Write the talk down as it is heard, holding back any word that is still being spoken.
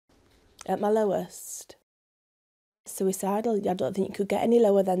At my lowest. Suicidal. I don't think you could get any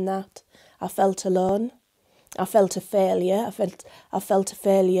lower than that. I felt alone. I felt a failure. I felt a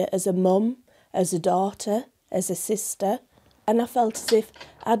failure as a mum, as a daughter, as a sister. And I felt as if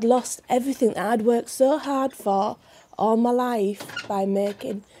I'd lost everything that I'd worked so hard for all my life by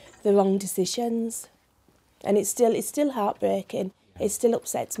making the wrong decisions. And it's still heartbreaking. It still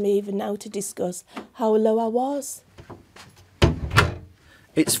upsets me even now to discuss how low I was.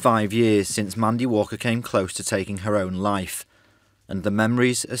 It's 5 years since Mandy Walker came close to taking her own life, and the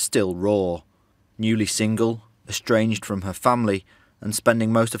memories are still raw. Newly single, estranged from her family, and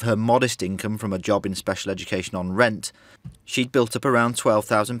spending most of her modest income from a job in special education on rent, she'd built up around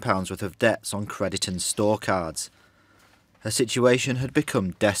 £12,000 worth of debts on credit and store cards. Her situation had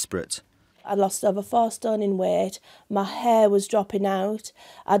become desperate. I lost over 4 stone in weight, my hair was dropping out,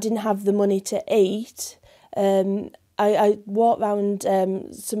 I didn't have the money to eat. I walked round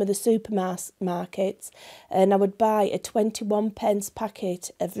some of the supermarkets and I would buy a 21p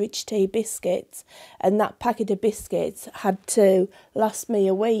packet of rich tea biscuits, and that packet of biscuits had to last me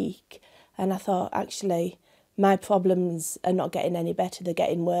a week. And I thought, actually, my problems are not getting any better, they're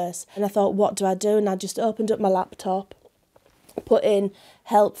getting worse. And I thought, what do I do? And I just opened up my laptop, put in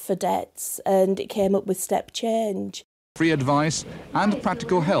help for debts, and it came up with Step Change. Free advice and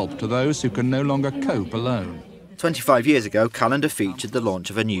practical help to those who can no longer cope alone. 25 years ago, Calendar featured the launch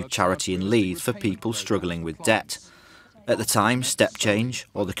of a new charity in Leeds for people struggling with debt. At the time, Step Change,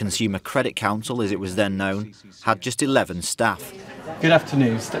 or the Consumer Credit Council as it was then known, had just 11 staff. Good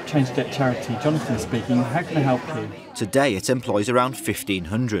afternoon, Step Change Debt Charity. Jonathan speaking. How can I help you? Today it employs around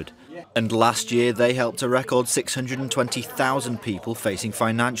 1,500. And last year they helped a record 620,000 people facing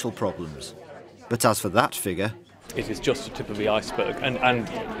financial problems. But as for that figure, it is just the tip of the iceberg,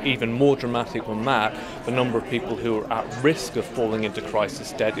 and even more dramatic than that, the number of people who are at risk of falling into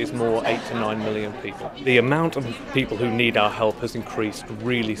crisis debt is more 8 to 9 million people. The amount of people who need our help has increased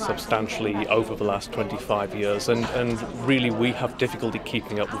really substantially over the last 25 years, and really we have difficulty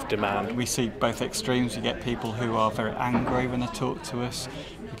keeping up with demand. We see both extremes. You get people who are very angry when they talk to us,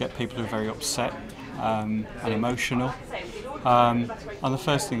 you get people who are very upset and emotional. And the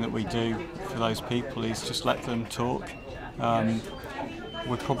first thing that we do for those people is just let them talk.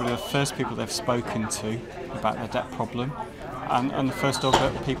 We're probably the first people they've spoken to about their debt problem, and the first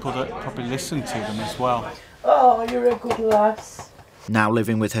people that probably listen to them as well. Oh, you're a good lass. Now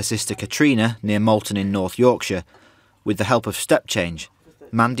living with her sister Katrina near Malton in North Yorkshire, with the help of Step Change,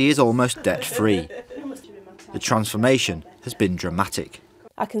 Mandy is almost debt-free. The transformation has been dramatic.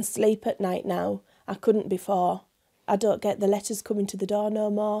 I can sleep at night now. I couldn't before. I don't get the letters coming to the door no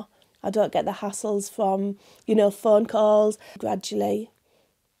more. I don't get the hassles from, phone calls. Gradually,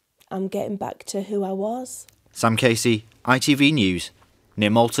 I'm getting back to who I was. Sam Casey, ITV News, near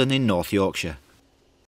Malton in North Yorkshire.